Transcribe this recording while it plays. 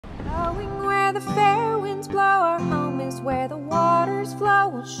the fair winds blow. Our home is where the waters flow.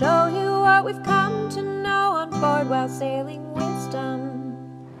 We'll show you what we've come to know on board while sailing wisdom.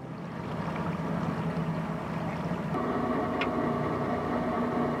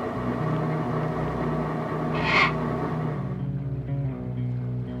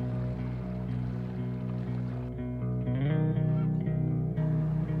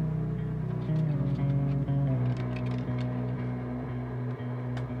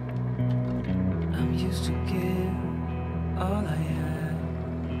 I'm used to give all I have.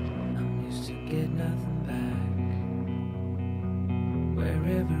 I'm used to get nothing back.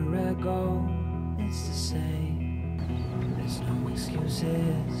 Wherever I go, it's the same. There's no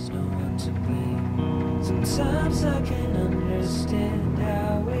excuses, no one to blame. Sometimes I can understand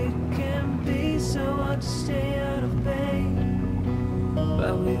how it can be so hard to stay out of pain.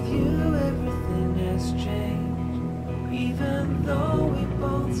 But with you, everything has changed. Even though we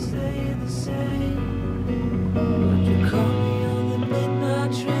both stay the same. Would you call me on the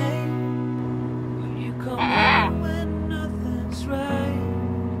midnight train? Would you come home when nothing's right?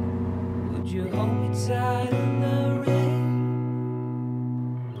 Would you hold me tight in the rain?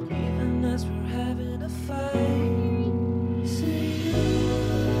 Even as we're having a fight.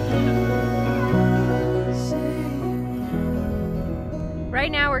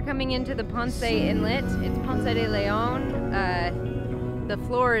 Right now we're coming into the Ponce Inlet. It's Ponce de Leon, the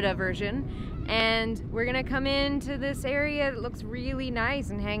Florida version. And we're gonna come into this area that looks really nice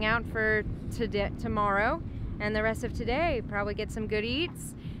and hang out for tomorrow and the rest of today. Probably get some good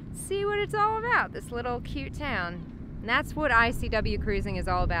eats, see what it's all about, this little cute town. And that's what ICW cruising is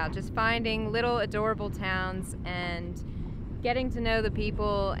all about, just finding little adorable towns and getting to know the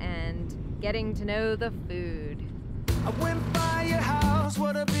people and getting to know the food. I went by your house,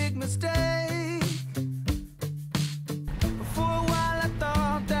 what a big mistake. For a while I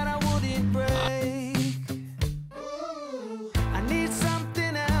thought that I wouldn't break. I need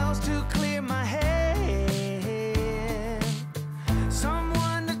something else to clear my head.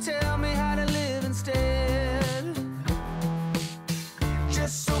 Someone to tell me how to live instead.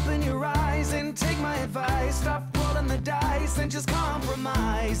 Just open your eyes and take my advice. Stop rolling the dice and just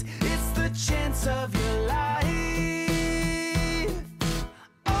compromise. It's the chance of your life.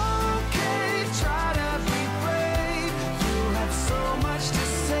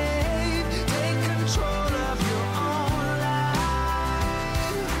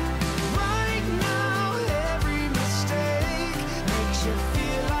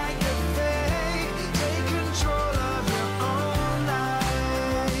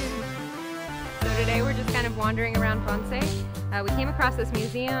 Today we're just kind of wandering around Ponce. We came across this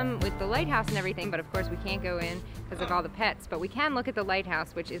museum with the lighthouse and everything, but of course we can't go in because of all the pets, but we can look at the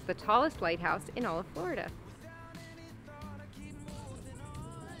lighthouse, which is the tallest lighthouse in all of Florida.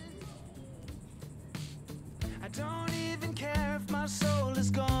 I don't even care if my soul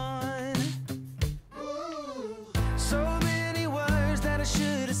is gone. So many words that I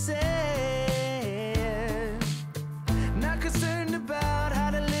should have said. Not concerned about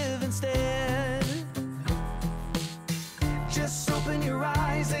how to live instead. Just open your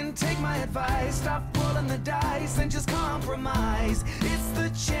eyes and take my advice. Stop rolling the dice and just compromise. It's the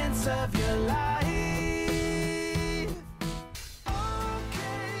chance of your life.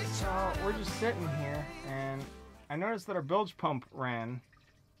 Okay, so we're just sitting here and I noticed that our bilge pump ran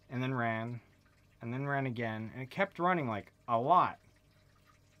and then ran and then ran again, and it kept running like a lot.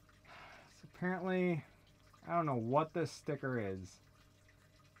 So apparently, I don't know what this sticker is,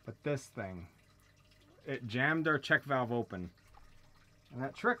 but this thing, it jammed our check valve open. And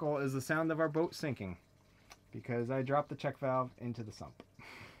that trickle is the sound of our boat sinking because I dropped the check valve into the sump.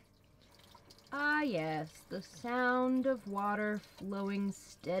 Ah yes, the sound of water flowing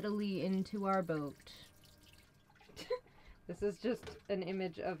steadily into our boat. This is just an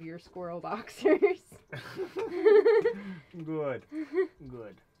image of your squirrel boxers. Good.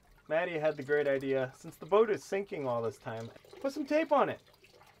 Maddie had the great idea, since the boat is sinking all this time, put some tape on it.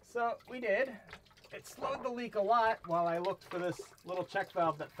 So we did. It slowed the leak a lot while I looked for this little check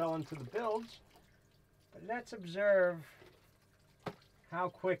valve that fell into the bilge. But let's observe how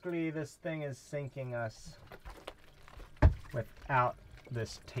quickly this thing is sinking us without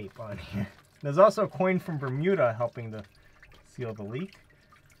this tape on here. There's also a coin from Bermuda helping to seal the leak.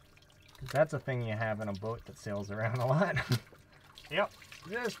 That's a thing you have in a boat that sails around a lot. Yep,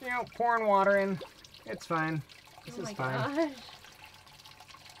 just, pouring water in. It's fine. This is fine. Gosh.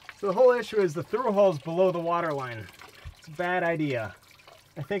 So the whole issue is the through hole's below the water line. It's a bad idea.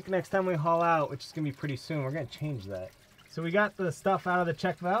 I think next time we haul out, which is going to be pretty soon, we're going to change that. So we got the stuff out of the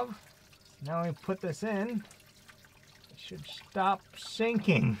check valve. Now we put this in. It should stop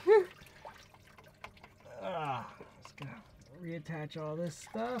sinking. reattach all this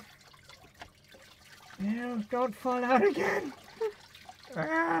stuff. Yeah, don't fall out again.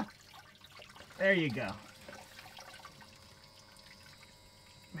 Ah, there you go.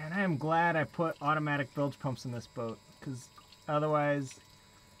 Man, I am glad I put automatic bilge pumps in this boat, because otherwise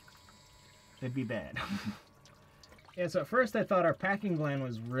it'd be bad. Yeah, so at first I thought our packing gland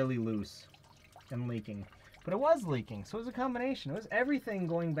was really loose and leaking, but it was leaking, so it was a combination. It was everything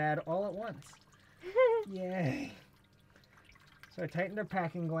going bad all at once. Yay. So I tightened our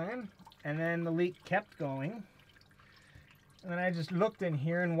packing gland, and then the leak kept going. And then I just looked in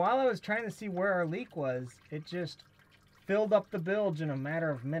here, and while I was trying to see where our leak was, it just filled up the bilge in a matter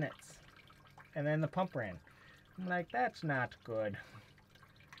of minutes. And then the pump ran. I'm like, that's not good.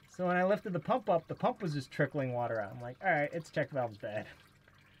 So when I lifted the pump up, the pump was just trickling water out. I'm like, alright, its check valve's bad.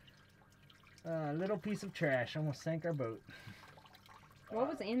 A little piece of trash almost sank our boat. What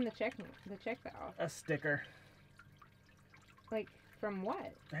was in the check valve? A sticker. Like, from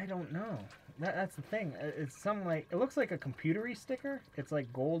what? I don't know. That's the thing. It's some like, it looks like a computery sticker. It's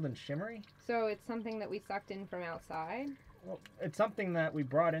like gold and shimmery. So it's something that we sucked in from outside? Well, it's something that we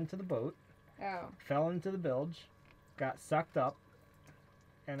brought into the boat. Oh. Fell into the bilge, got sucked up,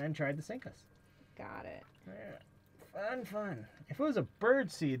 and then tried to sink us. Got it. Yeah. Fun. If it was a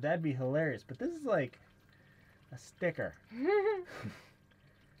bird seed, that'd be hilarious. But this is like a sticker.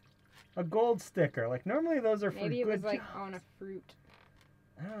 A gold sticker. Like normally those are for Maybe it good was like jobs. on a fruit.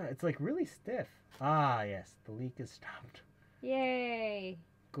 Ah, it's like really stiff. Ah, yes. The leak is stopped. Yay.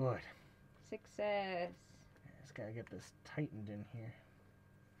 Good. Success. Just gotta get this tightened in here.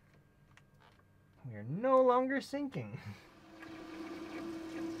 We are no longer sinking.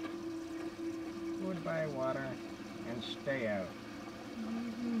 Goodbye, water, and stay out.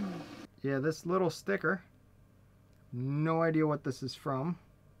 Yeah, this little sticker, no idea what this is from.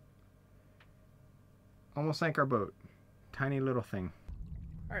 Almost sank our boat. Tiny little thing.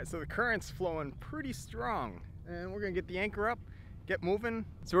 Alright, so the current's flowing pretty strong, and we're gonna get the anchor up, get moving.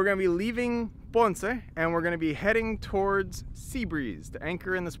 So we're gonna be leaving Ponce, and we're gonna be heading towards Seabreeze to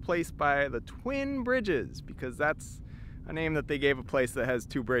anchor in this place by the Twin Bridges, because that's a name that they gave a place that has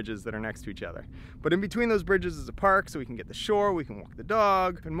two bridges that are next to each other. But in between those bridges is a park, so we can get the shore, we can walk the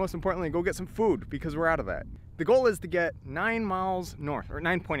dog, and most importantly, go get some food, because we're out of that. The goal is to get 9 miles north, or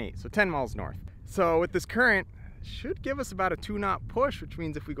 9.8, so 10 miles north. So with this current, it should give us about a 2-knot push, which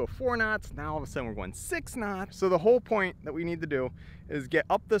means if we go 4 knots, now all of a sudden we're going 6 knots. So the whole point that we need to do is get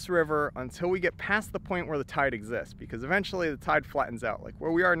up this river until we get past the point where the tide exists, because eventually the tide flattens out. Like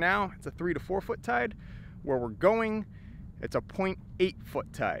where we are now, it's a 3 to 4 foot tide. Where we're going, it's a 0.8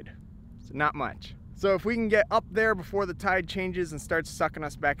 foot tide, so not much. So if we can get up there before the tide changes and starts sucking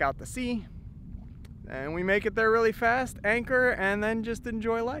us back out to sea, and we make it there really fast, anchor, and then just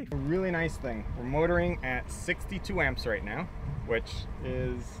enjoy life. A really nice thing, we're motoring at 62 amps right now, which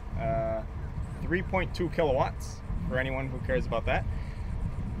is 3.2 kilowatts for anyone who cares about that.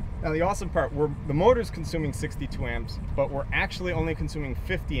 Now the awesome part, the motor's consuming 62 amps, but we're actually only consuming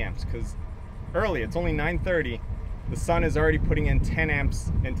 50 amps because early, it's only 9:30, the sun is already putting in 10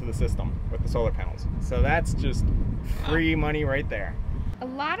 amps into the system with the solar panels. So that's just free money right there. A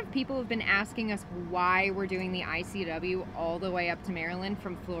lot of people have been asking us why we're doing the ICW all the way up to Maryland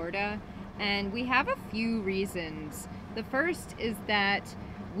from Florida, and we have a few reasons. The first is that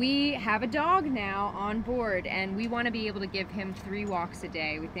we have a dog now on board and we want to be able to give him 3 walks a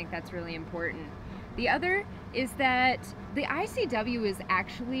day. We think that's really important. The other is that the ICW is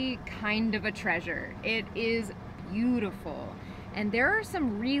actually kind of a treasure. It is beautiful, and there are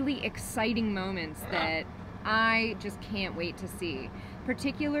some really exciting moments that I just can't wait to see,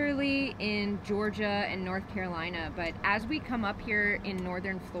 particularly in Georgia and North Carolina. But as we come up here in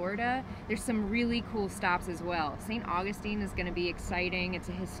northern Florida, there's some really cool stops as well. St. Augustine is going to be exciting. It's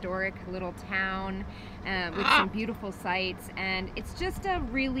a historic little town with some beautiful sights, and it's just a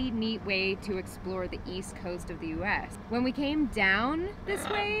really neat way to explore the east coast of the US. When we came down this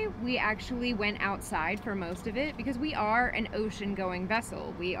way, we actually went outside for most of it because we are an ocean-going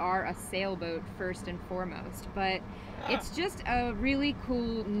vessel. We are a sailboat first and foremost, but it's just a really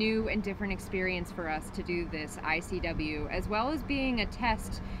cool, new and different experience for us to do this ICW, as well as being a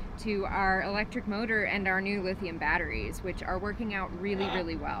test to our electric motor and our new lithium batteries, which are working out really,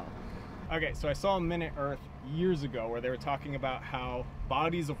 really well. Okay, so I saw a Minute Earth years ago where they were talking about how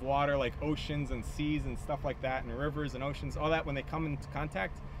bodies of water like oceans and seas and stuff like that, and rivers and oceans, all that, when they come into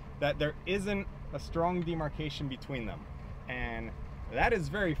contact, that there isn't a strong demarcation between them. And that is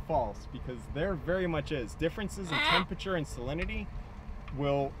very false, because there very much is. Differences in temperature and salinity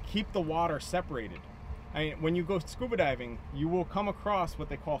will keep the water separated. I mean, when you go scuba diving, you will come across what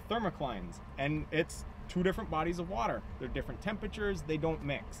they call thermoclines, and it's two different bodies of water. They're different temperatures, they don't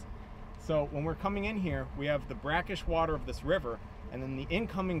mix. So when we're coming in here, we have the brackish water of this river and then the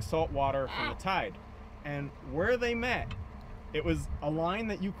incoming salt water from the tide. And where they met, it was a line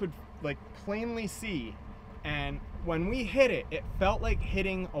that you could like plainly see. And when we hit it, it felt like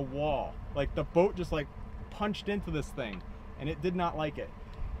hitting a wall. Like the boat just like punched into this thing and it did not like it.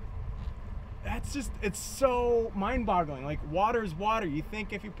 That's just, it's so mind-boggling. Like water's water. You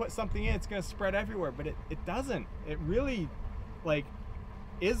think if you put something in, it's gonna spread everywhere, but it doesn't. It really like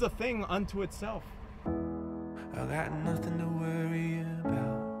is a thing unto itself. I got nothing to worry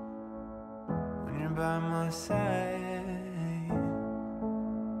about when you're by my side.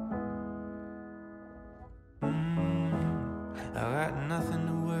 I got nothing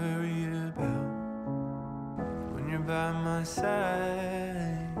to worry about when you're by my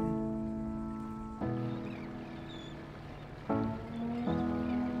side.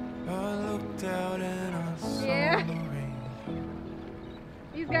 I looked out and I saw the rain.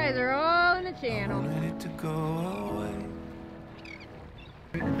 These guys are all in the channel. I wanted it to go away.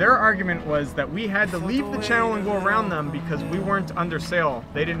 Their argument was that we had to leave the channel and go around them because we weren't under sail.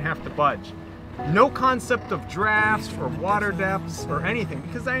 They didn't have to budge. No concept of draft or water depths or anything,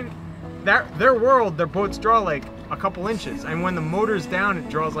 because their world, their boats draw like a couple inches, and when the motor's down, it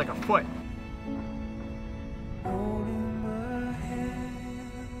draws like a foot.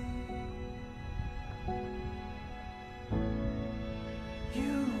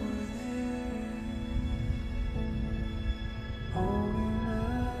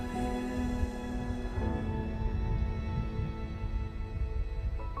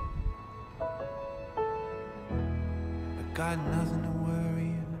 Got nothing to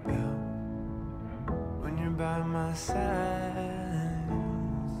worry about when you're by my side.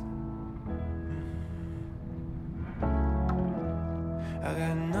 I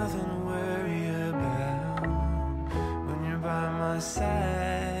got nothing to worry about when you're by my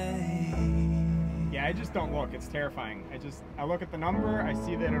side. Yeah, I just don't look. It's terrifying. I look at the number, I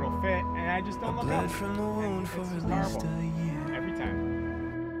see that it'll fit, and I just don't look up. Bled from the wound for at least a year. Every time.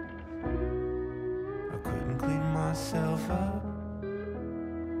 Couldn't clean myself up.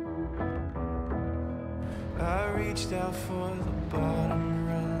 I reached out for the bottom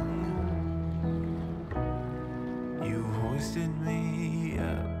rung. You hoisted me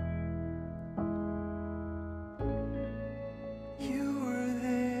up. You were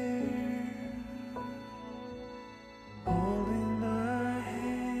there, holding my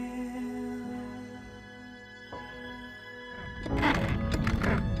hand.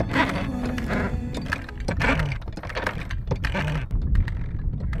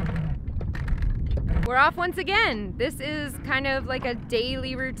 We're off once again. This is kind of like a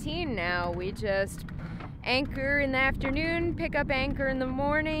daily routine now. We just anchor in the afternoon, pick up anchor in the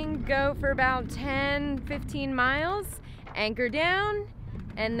morning, go for about 10-15 miles, anchor down,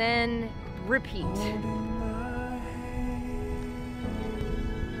 and then repeat.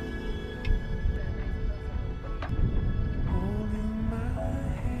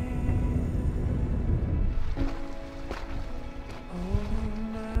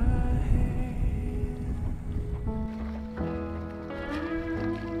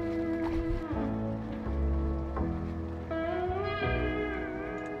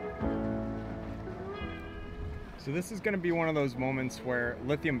 So this is going to be one of those moments where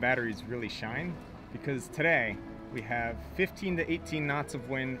lithium batteries really shine, because today we have 15 to 18 knots of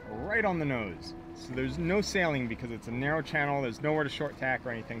wind right on the nose. So there's no sailing because it's a narrow channel, there's nowhere to short tack or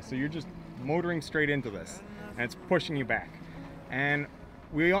anything, so you're just motoring straight into this and it's pushing you back. And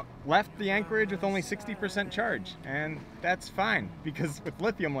we left the anchorage with only 60% charge, and that's fine because with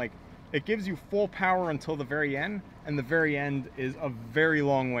lithium, like, it gives you full power until the very end, and the very end is a very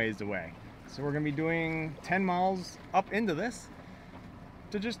long ways away. So we're gonna be doing 10 miles up into this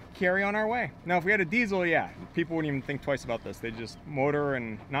to just carry on our way. Now, if we had a diesel, yeah, people wouldn't even think twice about this. They just motor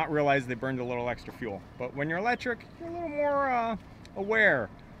and not realize they burned a little extra fuel. But when you're electric, you're a little more aware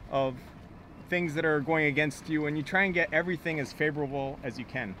of things that are going against you, and you try and get everything as favorable as you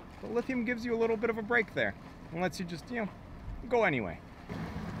can. But lithium gives you a little bit of a break there and lets you just, you know, go anyway.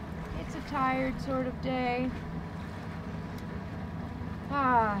 It's a tired sort of day.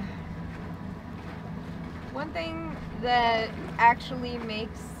 One thing that actually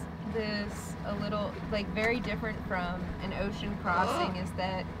makes this a little, like, very different from an ocean crossing is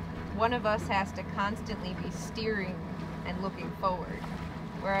that one of us has to constantly be steering and looking forward.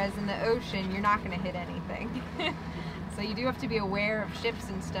 Whereas in the ocean, you're not going to hit anything. So you do have to be aware of ships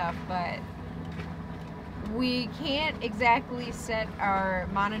and stuff, but we can't exactly set our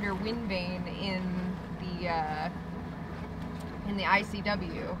monitor wind vane in the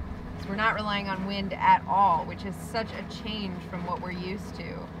ICW. So we're not relying on wind at all, which is such a change from what we're used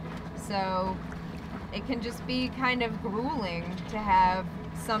to. So it can just be kind of grueling to have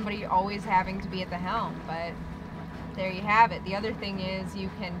somebody always having to be at the helm, but there you have it. The other thing is you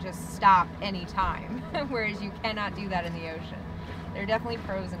can just stop anytime, whereas you cannot do that in the ocean. There are definitely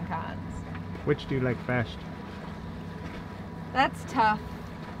pros and cons. Which do you like best? That's tough.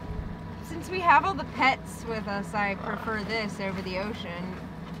 Since we have all the pets with us, I prefer this over the ocean.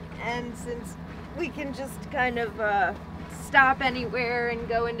 And since we can just kind of stop anywhere and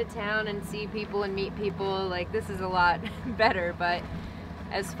go into town and see people and meet people, like, this is a lot better. But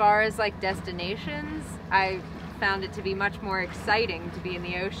as far as like destinations, I found it to be much more exciting to be in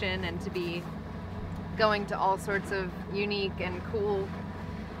the ocean and to be going to all sorts of unique and cool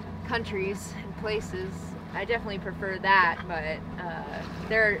countries and places. I definitely prefer that, but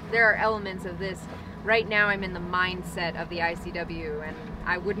there are elements of this. Right now I'm in the mindset of the ICW, and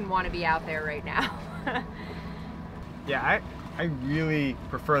I wouldn't want to be out there right now. Yeah, I really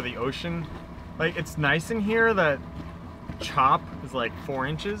prefer the ocean. Like, it's nice in here that chop is like 4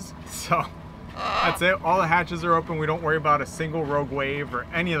 inches, so that's it. All the hatches are open. We don't worry about a single rogue wave or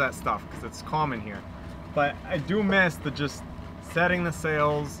any of that stuff because it's calm in here. But I do miss the just setting the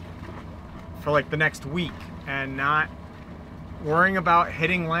sails for like the next week and not worrying about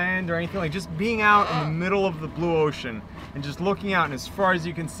hitting land or anything. Like, just being out in the middle of the blue ocean and just looking out, and as far as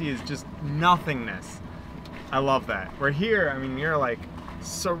you can see is just nothingness. I love that. Where here, I mean, you're like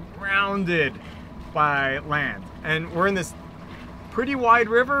surrounded by land, and we're in this pretty wide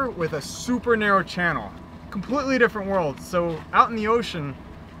river with a super narrow channel. Completely different world. So out in the ocean,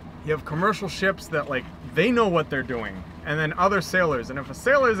 you have commercial ships that, like, they know what they're doing, and then other sailors. And if a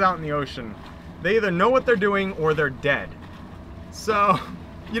sailor's out in the ocean, they either know what they're doing or they're dead. So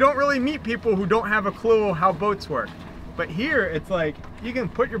you don't really meet people who don't have a clue how boats work. But here, it's like you can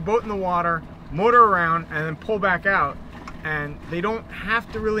put your boat in the water, motor around, and then pull back out, and they don't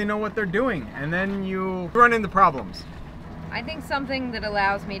have to really know what they're doing, and then you run into problems. I think something that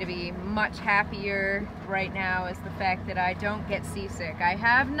allows me to be much happier right now is the fact that I don't get seasick. I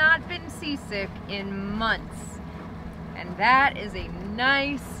have not been seasick in months, and that is a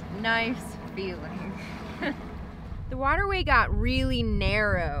nice feeling. The waterway got really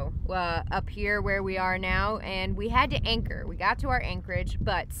narrow up here where we are now, and we had to anchor. We got to our anchorage,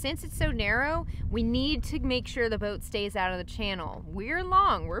 but since it's so narrow, we need to make sure the boat stays out of the channel. We're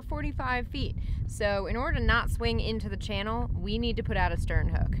long, we're 45 feet. So in order to not swing into the channel, we need to put out a stern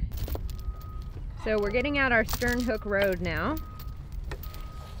hook. So we're getting out our stern hook rode now,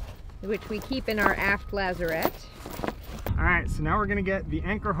 which we keep in our aft lazarette. All right, so now we're gonna get the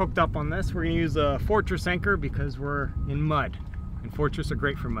anchor hooked up on this. We're gonna use a Fortress anchor because we're in mud, and Fortress are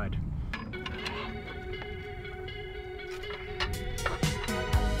great for mud.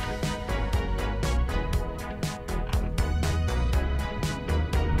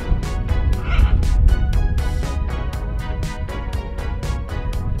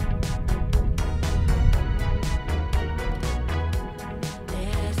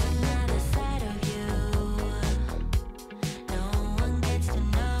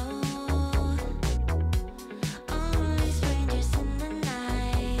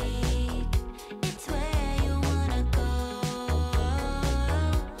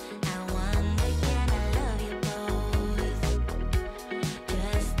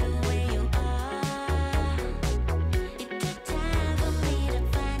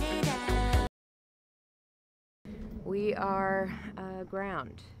 We are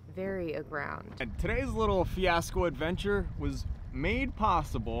aground, very aground. And today's little fiasco adventure was made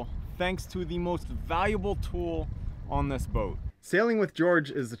possible thanks to the most valuable tool on this boat. Sailing with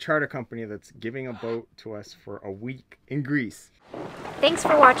George is the charter company that's giving a boat to us for a week in Greece. Thanks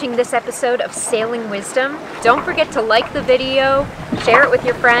for watching this episode of Sailing Wisdom. Don't forget to like the video, share it with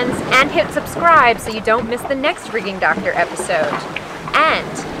your friends, and hit subscribe so you don't miss the next Rigging Doctor episode.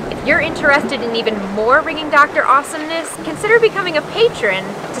 And if you're interested in even more Rigging Doctor awesomeness, consider becoming a patron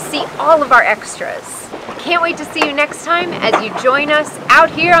to see all of our extras. Can't wait to see you next time as you join us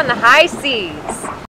out here on the high seas.